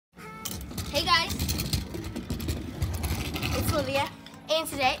Hey guys, it's Olivia, and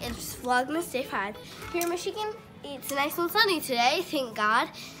today it's Vlogmas Day 5. Here in Michigan, it's nice and sunny today, thank God.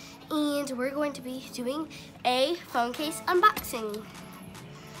 And we're going to be doing a phone case unboxing.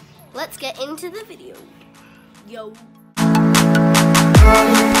 Let's get into the video. Yo.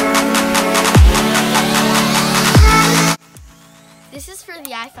 This is for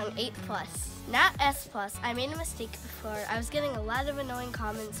the iPhone 8 Plus, not S Plus. I made a mistake before. I was getting a lot of annoying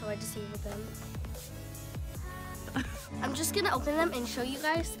comments, so I disabled them. I'm just gonna open them and show you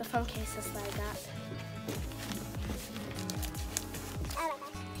guys the phone cases that I got.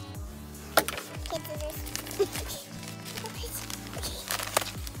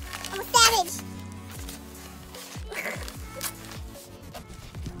 I'm a savage.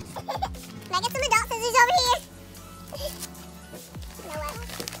 Can I get some adult scissors over here? No way.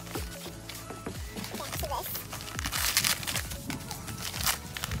 Back to this.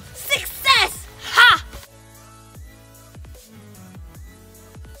 Success! Ha!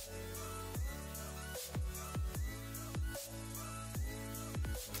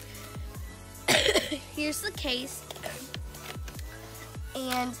 Here's the case.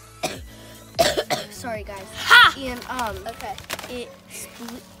 And sorry guys. Ha! And okay.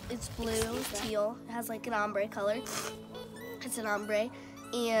 It's blue, teal. It has like an ombre color. It's an ombre,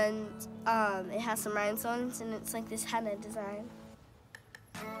 and it has some rhinestones, and it's like this henna design.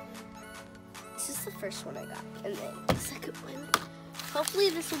 This is the first one I got, and then the second one. Hopefully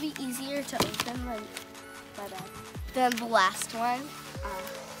this will be easier to open than the last one. I'm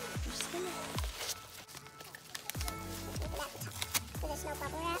just gonna. So there's no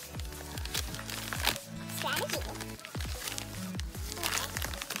bubble wrap. Strategy. Okay.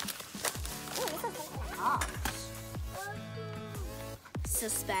 Ooh, this one's gonna Oh.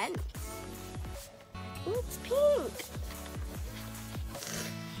 Suspense. Ooh, it's pink.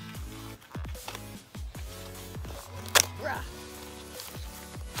 Bruh.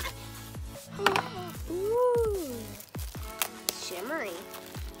 Ooh. Shimmery.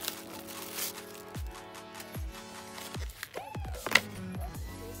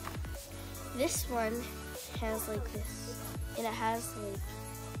 This one has like this, and it has like,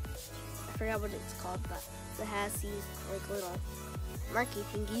 I forgot what it's called, but it has these like little marky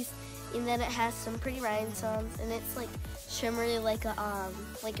thingies, and then it has some pretty rhinestones, and it's like shimmery like a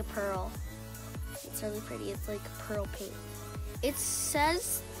pearl. It's really pretty. It's like pearl pink. It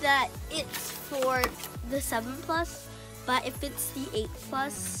says that it's for the 7 Plus, but if it's the 8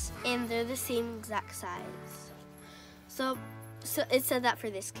 Plus, and they're the same exact size. So it said that for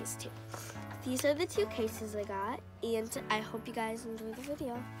this case too. These are the 2 cases I got, and I hope you guys enjoy the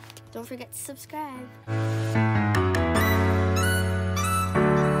video. Don't forget to subscribe.